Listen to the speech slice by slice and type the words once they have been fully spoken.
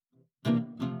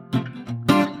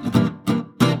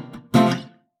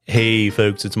Hey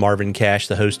folks, it's Marvin Cash,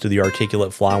 the host of The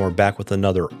Articulate Fly, and we're back with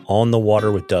another On the Water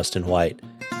with Dustin White.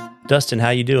 Dustin, how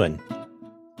you doing?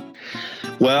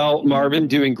 Well, Marvin,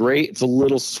 doing great. It's a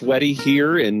little sweaty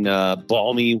here in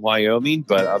balmy Wyoming,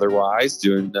 but otherwise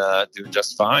doing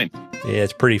just fine. Yeah,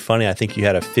 it's pretty funny. I think you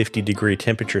had a 50-degree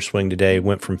temperature swing today.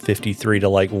 Went from 53 to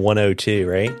like 102,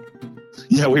 right?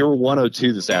 Yeah, we were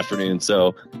 102 this afternoon,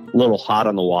 so a little hot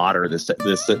on the water this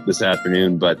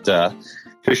afternoon. But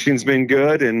fishing's been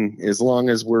good, and as long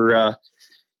as we're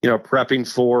prepping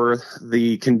for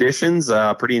the conditions,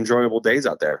 pretty enjoyable days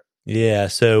out there. Yeah.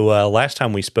 So last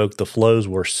time we spoke, the flows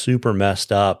were super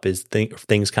messed up. Is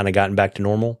things kind of gotten back to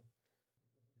normal?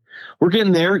 We're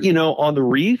getting there. On the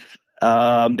reef,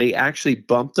 they actually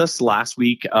bumped us last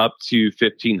week up to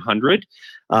 1,500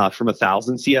 from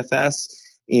 1,000 CFS.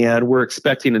 And we're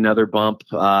expecting another bump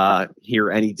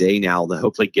here any day now to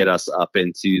hopefully get us up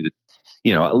into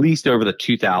at least over the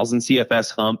 2,000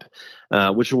 CFS hump,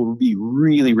 which will be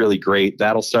really, really great.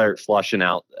 That'll start flushing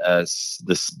out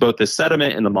both the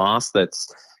sediment and the moss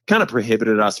that's kind of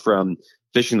prohibited us from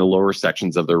fishing the lower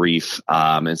sections of the reef.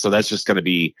 And so that's just going to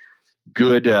be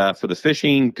good for the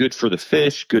fishing, good for the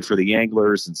fish, good for the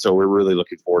anglers. And so we're really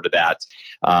looking forward to that.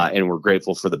 And we're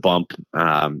grateful for the bump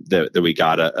that we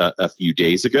got a few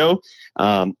days ago.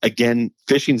 Again,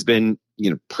 fishing's been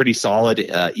pretty solid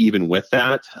even with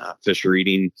that. Fish are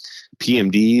eating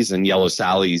PMDs and yellow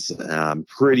sallies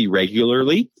pretty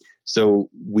regularly. So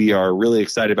we are really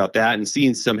excited about that and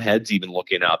seeing some heads even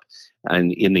looking up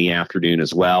and in the afternoon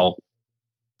as well.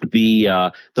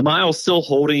 The mile's still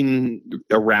holding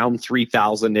around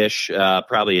 3,000-ish,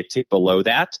 probably a tick below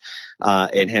that.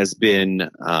 It has been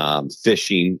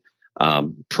fishing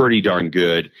pretty darn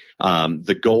good.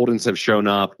 The Goldens have shown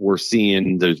up. We're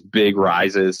seeing those big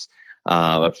rises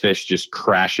of fish just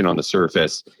crashing on the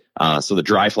surface. So the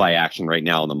dry fly action right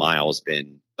now on the mile has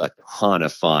been a ton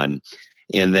of fun.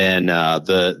 And then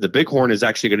the bighorn is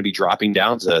actually going to be dropping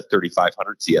down to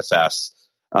 3,500 CFS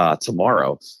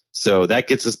tomorrow. So that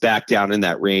gets us back down in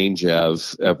that range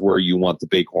of where you want the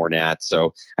bighorn at.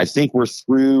 So I think we're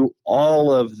through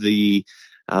all of the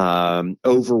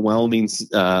overwhelming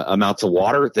amounts of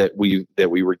water that we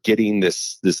were getting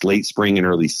this late spring and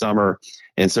early summer.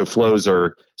 And so flows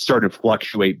are starting to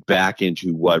fluctuate back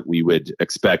into what we would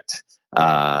expect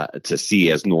to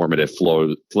see as normative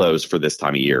flows for this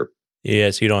time of year.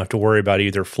 Yeah, so you don't have to worry about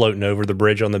either floating over the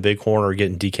bridge on the bighorn or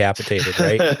getting decapitated,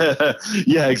 right?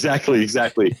 Yeah, exactly. Yeah,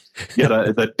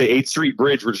 the 8th Street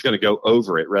Bridge, we're just going to go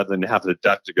over it rather than have the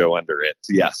duck to go under it.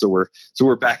 Yeah, so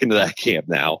we're back into that camp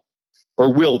now,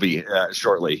 or will be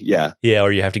shortly. Yeah. Yeah,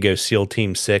 or you have to go SEAL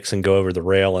Team 6 and go over the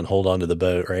rail and hold onto the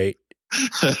boat, right?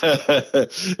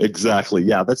 Exactly.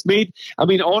 Yeah, that's made. I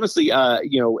mean, honestly,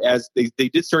 as they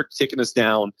did start ticking us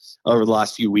down over the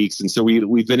last few weeks, and so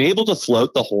we've been able to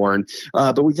float the horn,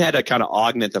 but we've had to kind of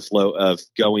augment the flow of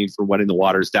going from wetting the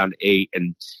waters down to 8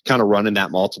 and kind of running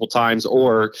that multiple times,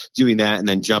 or doing that and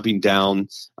then jumping down,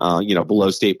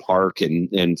 below State Park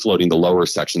and floating the lower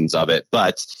sections of it.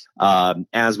 But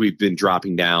as we've been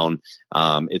dropping down,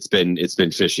 it's been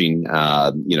fishing,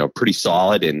 pretty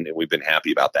solid, and we've been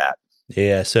happy about that.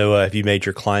 Yeah. So have you made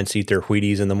your clients eat their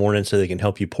Wheaties in the morning so they can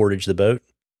help you portage the boat?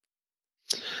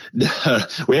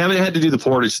 We haven't had to do the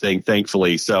portage thing,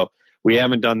 thankfully. So we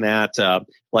haven't done that.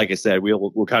 Like I said,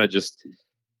 we'll kind of just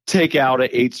take out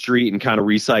at 8th Street and kind of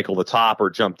recycle the top or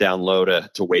jump down low to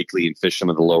Wakely and fish some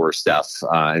of the lower stuff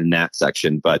in that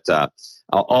section. But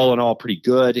all in all, pretty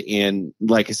good. And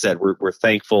like I said, we're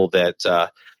thankful that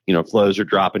flows are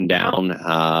dropping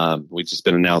down. We've just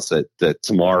been announced that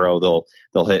tomorrow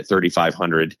they'll hit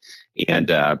 3,500,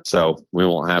 and so we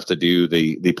won't have to do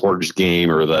the portage game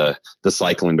or the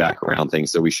cycling back around thing.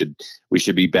 So we should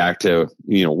be back to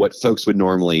what folks would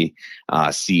normally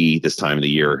see this time of the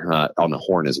year on the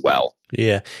horn as well.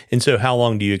 Yeah, and so how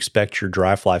long do you expect your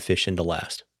dry fly fishing to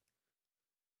last?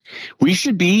 We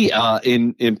should be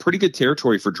in pretty good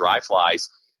territory for dry flies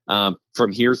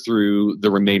from here through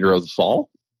the remainder of the fall.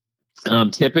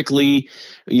 Typically,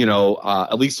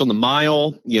 at least on the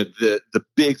mile, the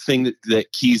big thing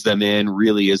that keys them in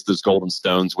really is those golden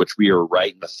stones, which we are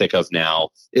right in the thick of now.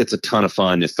 It's a ton of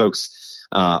fun. If folks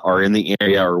are in the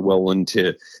area or willing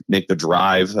to make the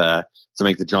drive to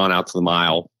make the jaunt out to the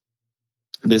mile,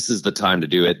 this is the time to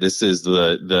do it. This is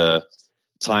the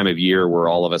time of year where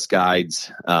all of us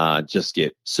guides just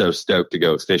get so stoked to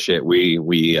go fish it.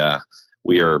 We are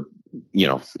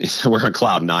we're on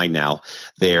cloud 9 now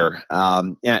there.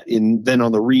 And then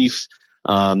on the reef,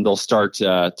 they'll start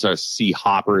to see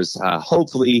hoppers,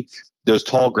 hopefully those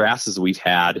tall grasses we've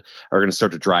had are going to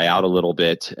start to dry out a little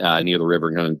bit near the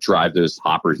river, going to drive those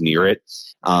hoppers near it.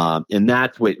 And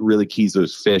that's what really keys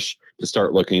those fish to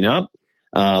start looking up.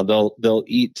 They'll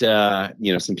eat, some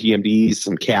PMDs,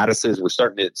 some caddises. We're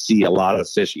starting to see a lot of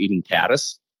fish eating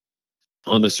caddis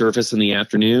on the surface in the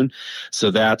afternoon. So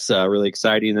that's really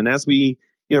exciting. And as we,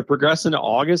 progress into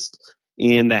August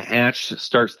and the hatch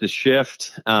starts to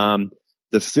shift,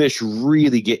 the fish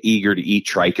really get eager to eat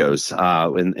trichos.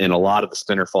 And a lot of the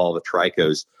spinner fall of the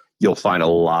trichos, you'll find a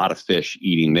lot of fish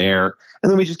eating there.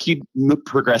 And then we just keep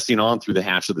progressing on through the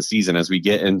hatch of the season. As we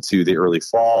get into the early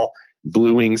fall,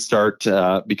 blue wings start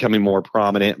becoming more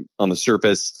prominent on the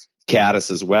surface, caddis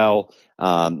as well.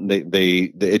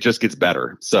 It just gets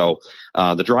better. So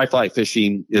the dry fly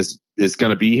fishing is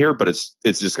going to be here, but it's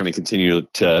just going to continue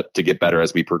to get better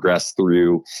as we progress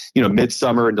through,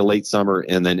 midsummer into late summer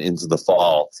and then into the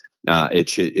fall. It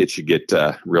should get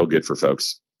real good for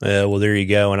folks. Well, there you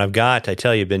go. And I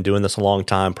tell you, been doing this a long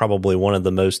time, probably one of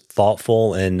the most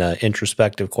thoughtful and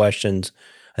introspective questions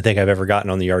I think I've ever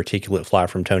gotten on the articulate fly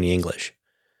from Tony English.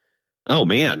 Oh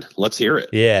man, let's hear it.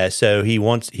 Yeah. So he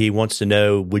wants to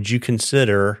know, would you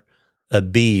consider a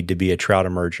bead to be a trout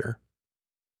emerger?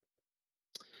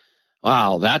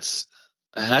 Wow. That's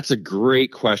a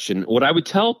great question. What I would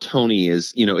tell Tony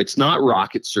is, it's not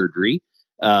rocket surgery.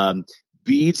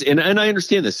 Beads, and I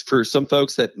understand this for some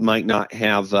folks that might not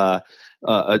have a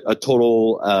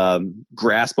total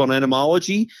grasp on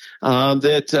entomology, a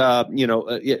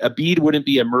bead wouldn't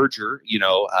be a merger.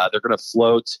 They're going to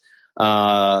float.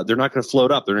 They're not going to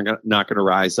float up. They're not going to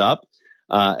rise up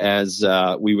as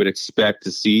we would expect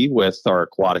to see with our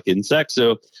aquatic insects.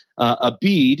 So a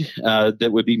bead that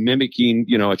would be mimicking,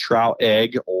 a trout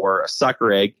egg or a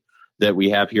sucker egg that we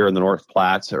have here in the North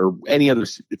Platte, or any other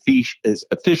fish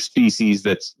species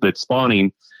that's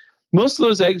spawning, most of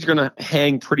those eggs are going to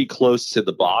hang pretty close to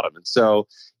the bottom. And so,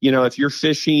 if you're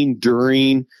fishing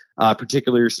during a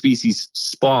particular species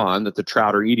spawn that the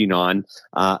trout are eating on,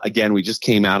 again, we just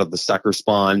came out of the sucker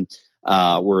spawn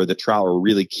where the trout were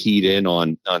really keyed in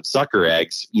on sucker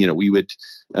eggs. We would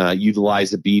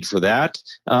utilize a bead for that.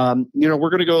 We're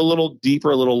going to go a little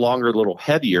deeper, a little longer, a little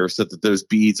heavier so that those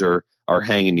beads are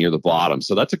hanging near the bottom.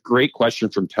 So that's a great question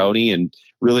from Tony, and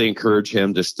really encourage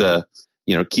him just to,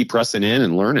 keep pressing in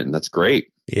and learning. That's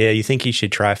great. Yeah. You think he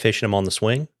should try fishing them on the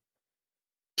swing?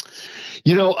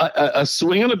 A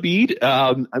swing on a bead.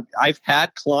 I've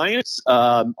had clients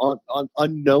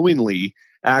unknowingly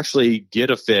actually get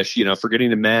a fish, forgetting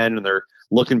to mend, and they're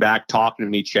looking back, talking to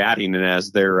me, chatting, and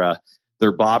as their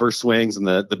bobber swings and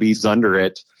the bead's under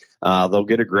it, they'll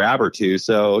get a grab or two.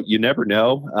 So you never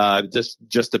know.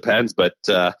 Just depends. But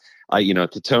to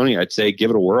Tony, I'd say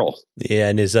give it a whirl. Yeah.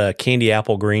 And is candy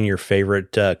apple green your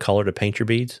favorite color to paint your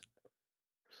beads?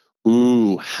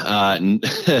 Ooh,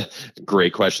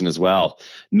 great question as well.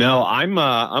 No, I'm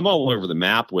all over the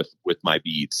map with my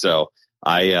beads. So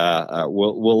we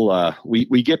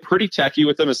get pretty techy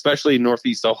with them, especially in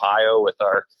Northeast Ohio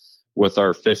with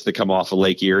our fish that come off of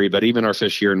Lake Erie, but even our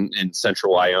fish here in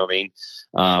central Wyoming.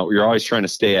 We're always trying to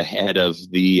stay ahead of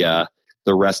the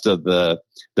rest of the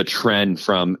trend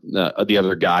from the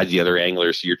other guys, the other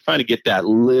anglers. So you're trying to get that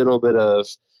little bit of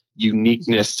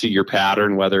uniqueness to your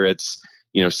pattern, whether it's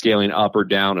scaling up or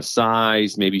down a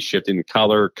size, maybe shifting the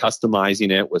color,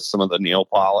 customizing it with some of the nail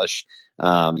polish.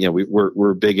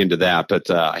 We're big into that,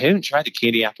 but I haven't tried the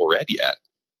candy apple red yet.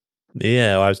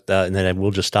 Yeah, and then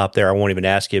we'll just stop there. I won't even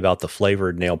ask you about the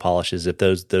flavored nail polishes if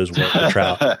those work for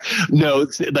trout. No,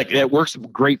 it works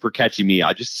great for catching me.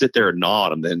 I just sit there and gnaw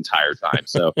on them the entire time,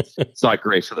 so it's not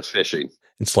great for the fishing.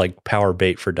 It's like power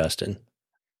bait for Dustin.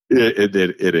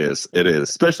 It is,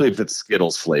 especially if it's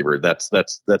Skittles flavored. That's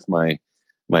my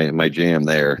jam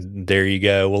there. There you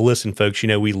go. Well, listen, folks,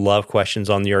 we love questions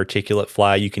on the articulate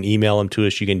fly. You can email them to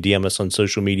us. You can DM us on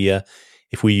social media.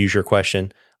 If we use your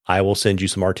question, I will send you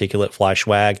some articulate fly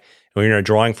swag. And we're in a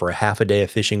drawing for a half a day of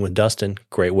fishing with Dustin.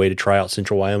 Great way to try out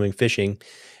Central Wyoming fishing.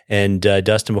 And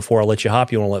Dustin, before I let you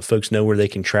hop, you want to let folks know where they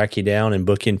can track you down and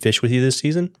book in fish with you this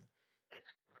season?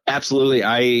 Absolutely.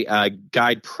 I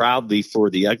guide proudly for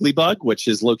the Ugly Bug, which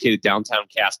is located downtown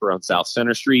Casper on South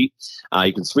Center Street.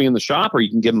 You can swing in the shop, or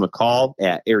you can give them a call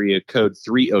at area code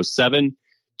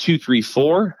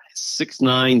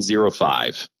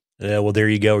 307-234-6905. Well, there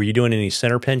you go. Are you doing any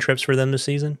center pin trips for them this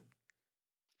season?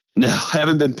 No, I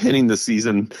haven't been pinning this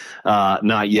season.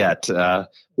 Not yet.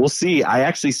 We'll see. I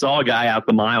actually saw a guy out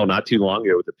the mile not too long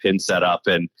ago with a pin set up,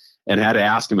 and had to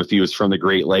ask him if he was from the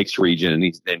Great Lakes region. And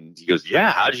he goes,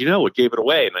 "Yeah, how did you know? What gave it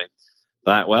away?" And I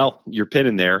thought, well, you're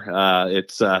pinning there.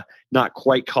 It's not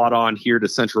quite caught on here to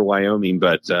central Wyoming,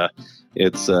 but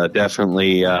it's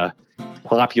definitely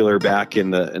popular back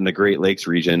in the Great Lakes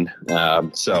region.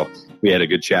 So we had a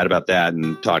good chat about that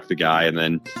and talked to the guy, and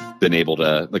then been able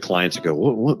to the clients to go,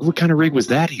 what kind of rig was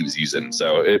that he was using?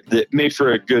 So it made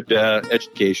for a good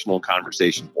educational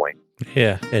conversation point.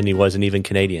 Yeah, and he wasn't even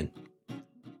Canadian.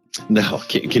 No,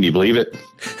 can you believe it?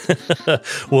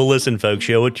 Well, listen, folks,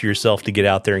 you owe it to yourself to get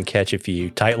out there and catch a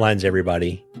few. Tight lines,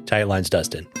 everybody. Tight lines,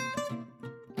 Dustin.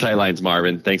 Tight lines,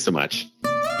 Marvin. Thanks so much.